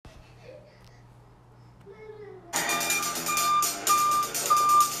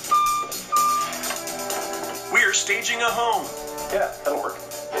staging a home. Yeah, that'll work.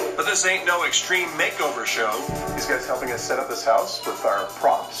 But this ain't no extreme makeover show. These guys helping us set up this house with our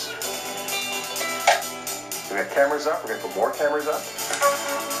props. We got cameras up. We're going to put more cameras up.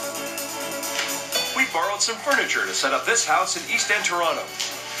 We borrowed some furniture to set up this house in East End, Toronto.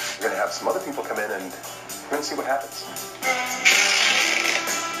 We're going to have some other people come in and we're going to see what happens.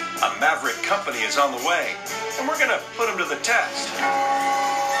 A maverick company is on the way, and we're going to put them to the test.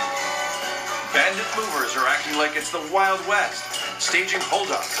 Bandit movers are acting like it's the Wild West, staging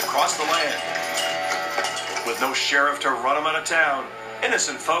holdups across the land. With no sheriff to run them out of town,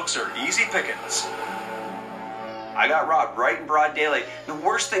 innocent folks are easy pickings. I got robbed right in broad daylight. The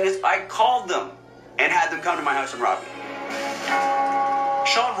worst thing is I called them and had them come to my house and rob me.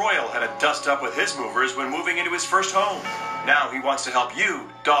 Sean Royal had a dust up with his movers when moving into his first home. Now he wants to help you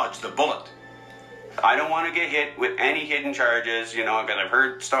dodge the bullet. I don't want to get hit with any hidden charges, you know, because I've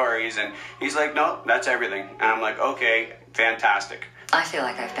heard stories. And he's like, no, that's everything. And I'm like, okay, fantastic. I feel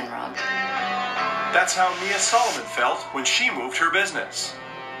like I've been robbed. That's how Mia Solomon felt when she moved her business.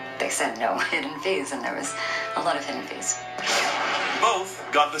 They said no hidden fees, and there was a lot of hidden fees. Both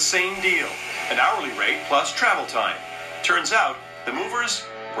got the same deal, an hourly rate plus travel time. Turns out the movers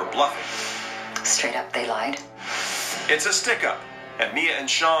were bluffing. Straight up, they lied. It's a stick-up, and Mia and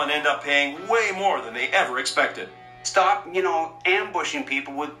Sean end up paying way more than they ever expected. Stop, you know, ambushing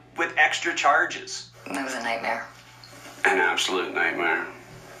people with extra charges. That was a nightmare. An absolute nightmare.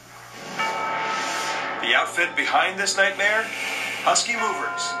 The outfit behind this nightmare? Husky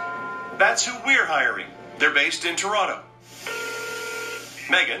Movers. That's who we're hiring. They're based in Toronto.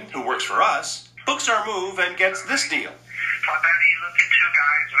 Megan, who works for us, books our move and gets this deal. Probably looking two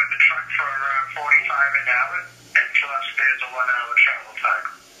guys with the truck for 45 an hour, and plus there's a 1 hour travel time.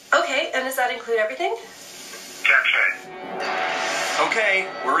 Okay, and does that include everything? That's right. Okay,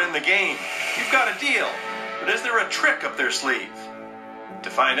 we're in the game. You've got a deal. But is there a trick up their sleeve? To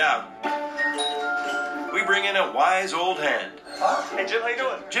find out, we bring in a wise old hand. Hey, Jim, how you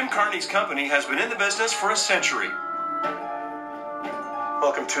doing? Jim Carney's company has been in the business for a century.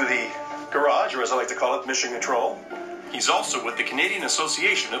 Welcome to the garage, or as I like to call it, Mission Control. He's also with the Canadian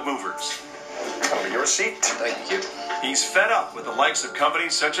Association of Movers. Over your seat. Thank you. He's fed up with the likes of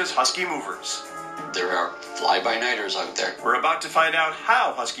companies such as Husky Movers. There are fly-by-nighters out there. We're about to find out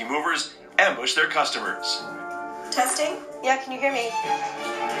how Husky Movers ambush their customers. Testing? Yeah, can you hear me?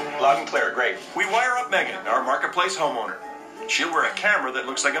 Loud and clear, great. We wire up Megan, our marketplace homeowner. She'll wear a camera that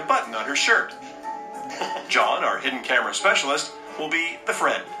looks like a button on her shirt. John, our hidden camera specialist, will be the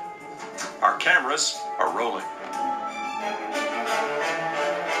friend. Our cameras are rolling.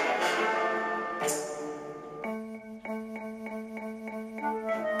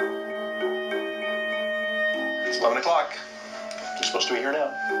 It's 11 o'clock. You're supposed to be here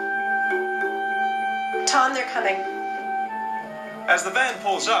now. Tom, they're coming. As the van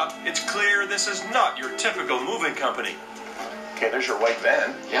pulls up, it's clear this is not your typical moving company. Okay, there's your white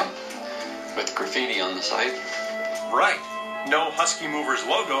van. Yep. With graffiti on the side. Right. No Husky Movers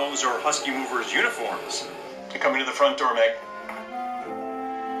logos or Husky Movers uniforms. You're coming to the front door, Meg.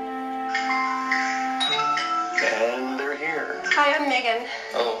 And they're here. Hi, I'm Megan.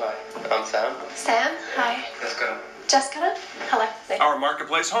 Oh, hi. I'm Sam. Sam, hi. Let's go. Jessica, hello. Our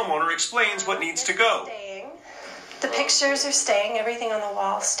marketplace homeowner explains what needs to go. Staying. The pictures are staying. Everything on the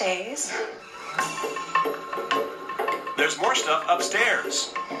wall stays. There's more stuff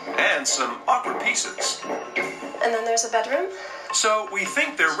upstairs. And some awkward pieces. And then there's a bedroom. So we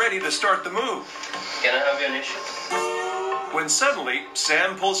think they're ready to start the move. Can I have your initials? When suddenly,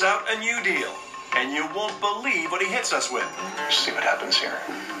 Sam pulls out a new deal. And you won't believe what he hits us with. See what happens here.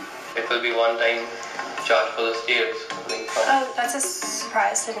 It will be one-time charge for the stairs. Oh, that's a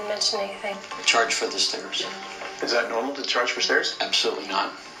surprise. Didn't mention anything. Charge for the stairs. Is that normal to charge for stairs? Absolutely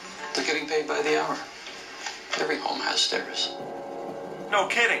not. They're getting paid by the hour. Every home has stairs. No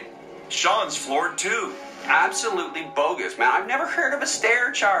kidding. Sean's floored too. Absolutely bogus, man. I've never heard of a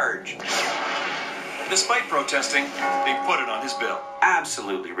stair charge. Despite protesting, they put it on his bill.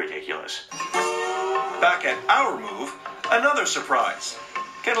 Absolutely ridiculous. Back at our move, another surprise.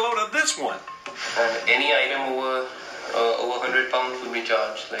 Get a load of this one. And any item over 100 pounds will be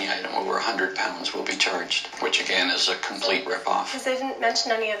charged. Any item over 100 pounds will be charged, which again is a complete ripoff. Because they didn't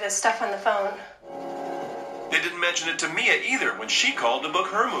mention any of this stuff on the phone. They didn't mention it to Mia either when she called to book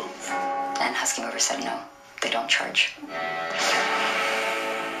her move. And Husky Movers said no, they don't charge.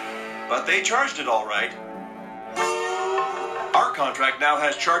 But they charged it all right. Our contract now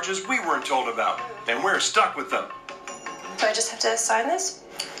has charges we weren't told about, and we're stuck with them. Do I just have to sign this?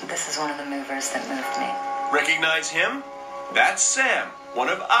 This is one of the movers that moved me. Recognize him? That's Sam, one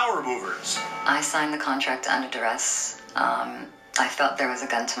of our movers. I signed the contract under duress. I felt there was a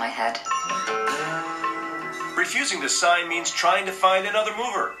gun to my head. Refusing to sign means trying to find another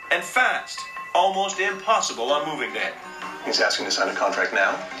mover, and fast. Almost impossible on moving day. He's asking to sign a contract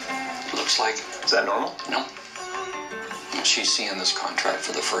now. Looks like. Is that normal? No. She's seeing this contract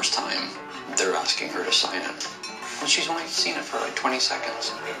for the first time. They're asking her to sign it. Well, she's only seen it for like 20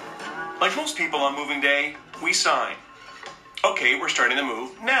 seconds. Like most people on moving day, we sign. Okay, we're starting the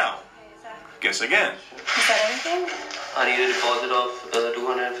move now. Guess again. Is that everything? I need a deposit of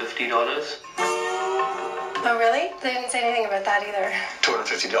 $250. Oh, really? They didn't say anything about that either.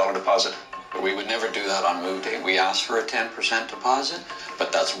 $250 deposit. We would never do that on move day. We ask for a 10% deposit,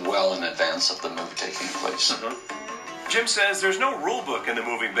 but that's well in advance of the move taking place. Jim says there's no rule book in the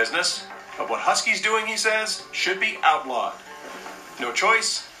moving business, but what Husky's doing, he says, should be outlawed. No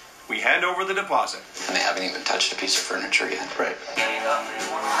choice, we hand over the deposit. And they haven't even touched a piece of furniture yet. Right.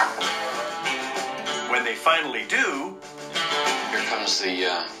 When they finally do, Here comes the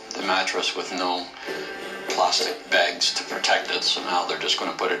mattress with no plastic bags to protect it, so now they're just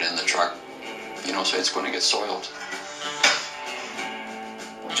going to put it in the truck. You know, so it's going to get soiled.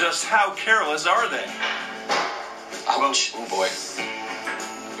 just how careless are they? Ouch. Oh boy.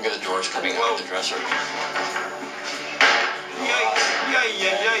 Look at the drawers coming out of the dresser.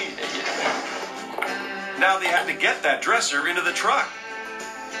 Now they have to get that dresser into the truck.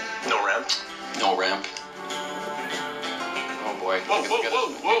 No ramp. No ramp. Oh boy. Whoa, whoa, whoa,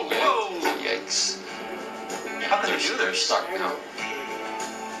 whoa, whoa. Yikes. How can they do They're this? stuck now.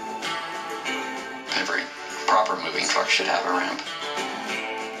 Every proper moving truck should have a ramp.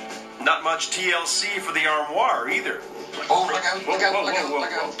 Not much TLC for the armoire either. Oh, look out, look out, look out, whoa,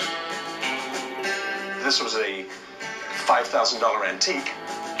 look out. This was a $5,000 antique.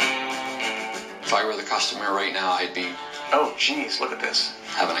 If I were the customer right now, I'd be Oh, geez, look at this.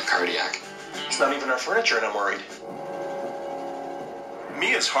 having a cardiac. It's not even our furniture, and I'm worried.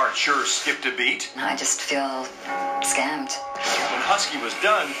 Mia's heart sure skipped a beat. I just feel scammed. When Husky was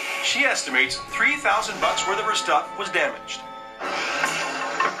done, she estimates $3,000 worth of her stuff was damaged.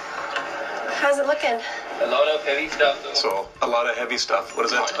 How's it looking? A lot of heavy stuff though. So, a lot of heavy stuff. What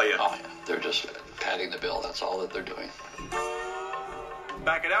does that tell you? Oh, yeah. They're just padding the bill. That's all that they're doing.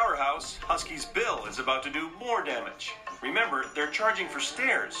 Back at our house, Husky's bill is about to do more damage. Remember, they're charging for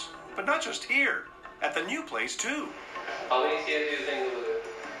stairs, but not just here, at the new place too. How many stairs do you think over there?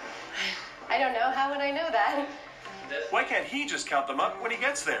 I don't know. How would I know that? Why can't he just count them up when he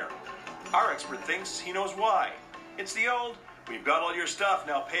gets there? Our expert thinks he knows why. It's the old, we've got all your stuff,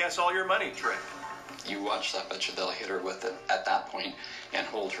 now pay us all your money trick. You watch that, bet you they'll hit her with it at that point and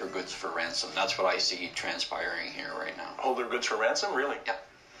hold her goods for ransom. That's what I see transpiring here right now. Hold their goods for ransom? Really? Yeah.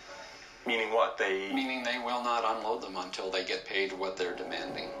 Meaning what? Meaning they will not unload them until they get paid what they're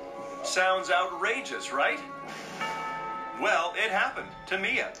demanding. Sounds outrageous, right? Well, it happened to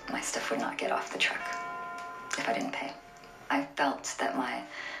Mia. My stuff would not get off the truck if I didn't pay. I felt that my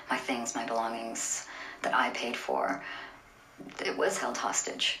things, my belongings that I paid for, it was held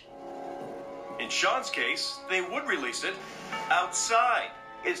hostage. In Sean's case, they would release it outside.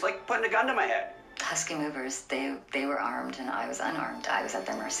 It's like putting a gun to my head. Husky movers, they were armed and I was unarmed. I was at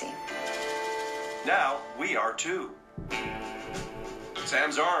their mercy. Now we are too.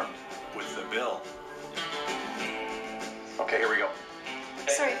 Sam's armed with the bill. Okay, here we go.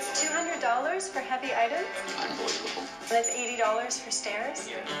 Sorry, it's $200 for heavy items, Unbelievable. and it's $80 for stairs.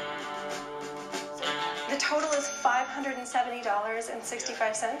 The total is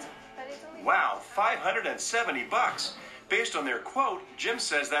 $570.65. But it's only Wow, $570. Based on their quote, Jim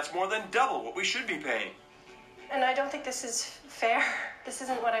says that's more than double what we should be paying. And I don't think this is fair. This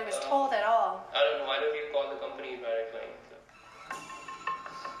isn't what I was told at all. I don't know, why don't you call the company direct line?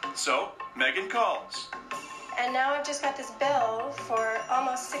 So, Megan calls. And now I've just got this bill for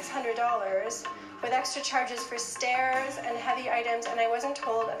almost $600 with extra charges for stairs and heavy items, and I wasn't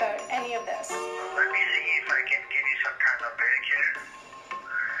told about any of this. Let me see if I can give you some kind of break here.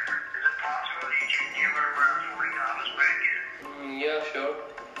 Is it possible you can give her around $40 back? Yeah, sure.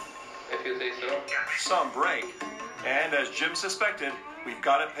 If you say so. Some break. And as Jim suspected, we've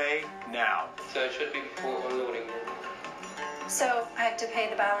got to pay now. So it should be before unloading. So I have to pay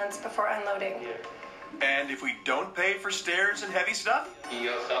the balance before unloading. Yeah. And if we don't pay for stairs and heavy stuff,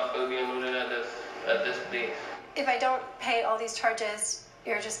 Your stuff will be unloaded at this place. If I don't pay all these charges,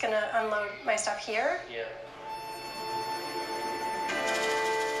 you're just gonna unload my stuff here? Yeah.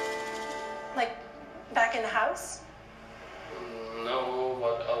 Like back in the house? No,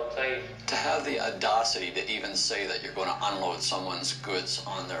 but outside. To have the audacity to even say that you're going to unload someone's goods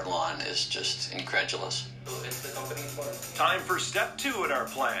on their lawn is just incredulous. It's the company's fault. Time for step 2 in our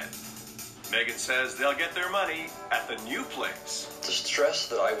plan. Megan says they'll get their money at the new place. The stress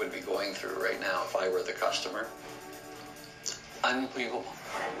that I would be going through right now if I were the customer, unbelievable.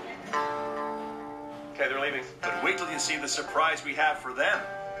 Okay, they're leaving. But wait till you see the surprise we have for them.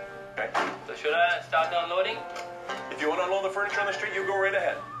 Okay. So should I start unloading? If you want to unload the furniture on the street, you go right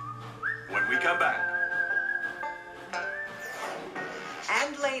ahead. When we come back.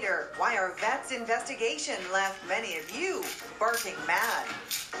 And later, why our vet's investigation left many of you barking mad.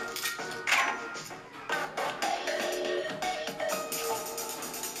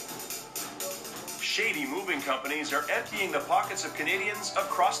 Shady moving companies are emptying the pockets of Canadians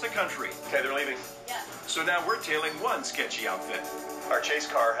across the country. Okay, they're leaving. Yeah. So now we're tailing one sketchy outfit. Our chase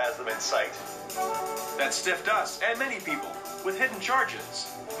car has them in sight. That stiffed us and many people with hidden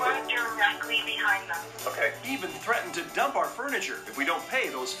charges. We're directly behind them. Okay. Even threatened to dump our furniture if we don't pay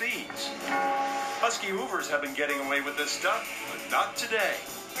those fees. Husky movers have been getting away with this stuff, but not today.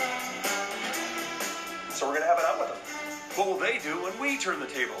 So we're going to have it out with them. What will they do when we turn the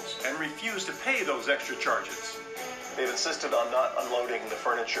tables and refuse to pay those extra charges? They've insisted on not unloading the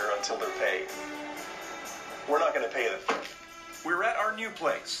furniture until they're paid. We're not going to pay them. We're at our new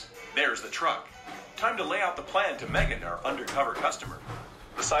place. There's the truck. Time to lay out the plan to Megan, our undercover customer.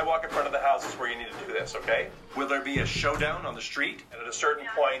 The sidewalk in front of the house is where you need to do this, okay? Will there be a showdown on the street? And at a certain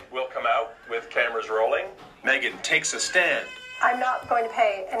point, we'll come out with cameras rolling. Megan takes a stand. I'm not going to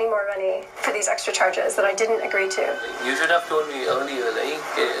pay any more money for these extra charges that I didn't agree to. You should have told me earlier, like.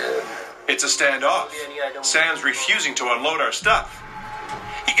 It's a standoff. Sam's refusing to unload our stuff.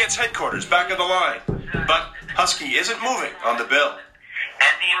 He gets headquarters back of the line. But Husky isn't moving on the bill.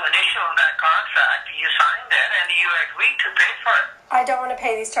 And you initialed that contract, you signed it, and you agreed to pay for it. I don't want to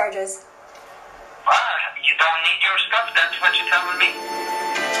pay these charges. You don't need your stuff, that's what you're telling me.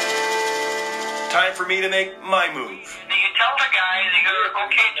 Time for me to make my move. You tell the guy that you're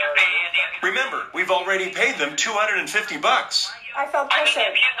okay to pay, and you... Remember, we've already paid them $250. I felt pressured.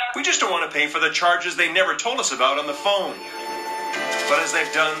 We just don't want to pay for the charges they never told us about on the phone. But as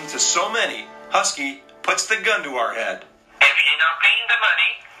they've done to so many, Husky puts the gun to our head. If you're not paying the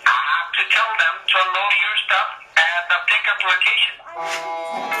money, I have to tell them to load your stuff at the pickup location.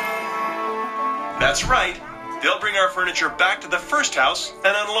 That's right. They'll bring our furniture back to the first house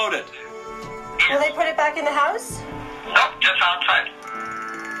and unload it. Will they put it back in the house? Nope, just outside.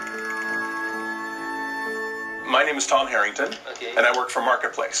 My name is Tom Harrington, Okay. and I work for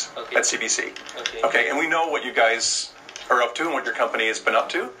Marketplace Okay. at CBC. Okay. And we know what you guys are up to and what your company has been up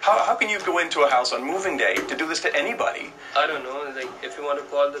to. How can you go into a house on moving day to do this to anybody? I don't know, like, if you want to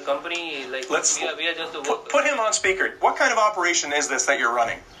call the company, like, we are just the workers. Put him on speaker. What kind of operation is this that you're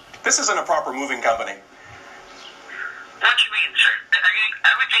running? This isn't a proper moving company. What do you mean, sir?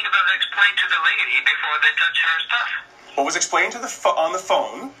 Everything was explained to the lady before they touch her stuff. What was explained to on the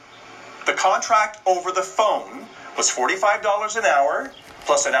phone, the contract over the phone was $45 an hour,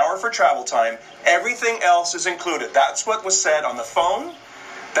 plus an hour for travel time. Everything else is included. That's what was said on the phone.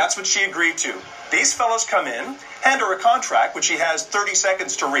 That's what she agreed to. These fellows come in, hand her a contract, which she has 30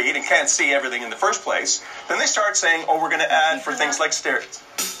 seconds to read and can't see everything in the first place. Then they start saying, oh, we're going to add for things like stairs.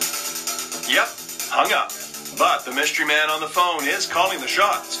 Yep, hung up. But the mystery man on the phone is calling the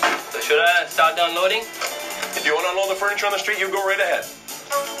shots. So should I start unloading? If you want to unload the furniture on the street, you go right ahead.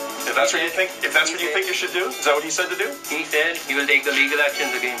 If that's what you think, you should do, is that what he said to do? He said he will take the legal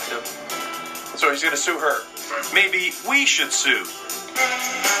actions against her. So he's going to sue her. Maybe we should sue.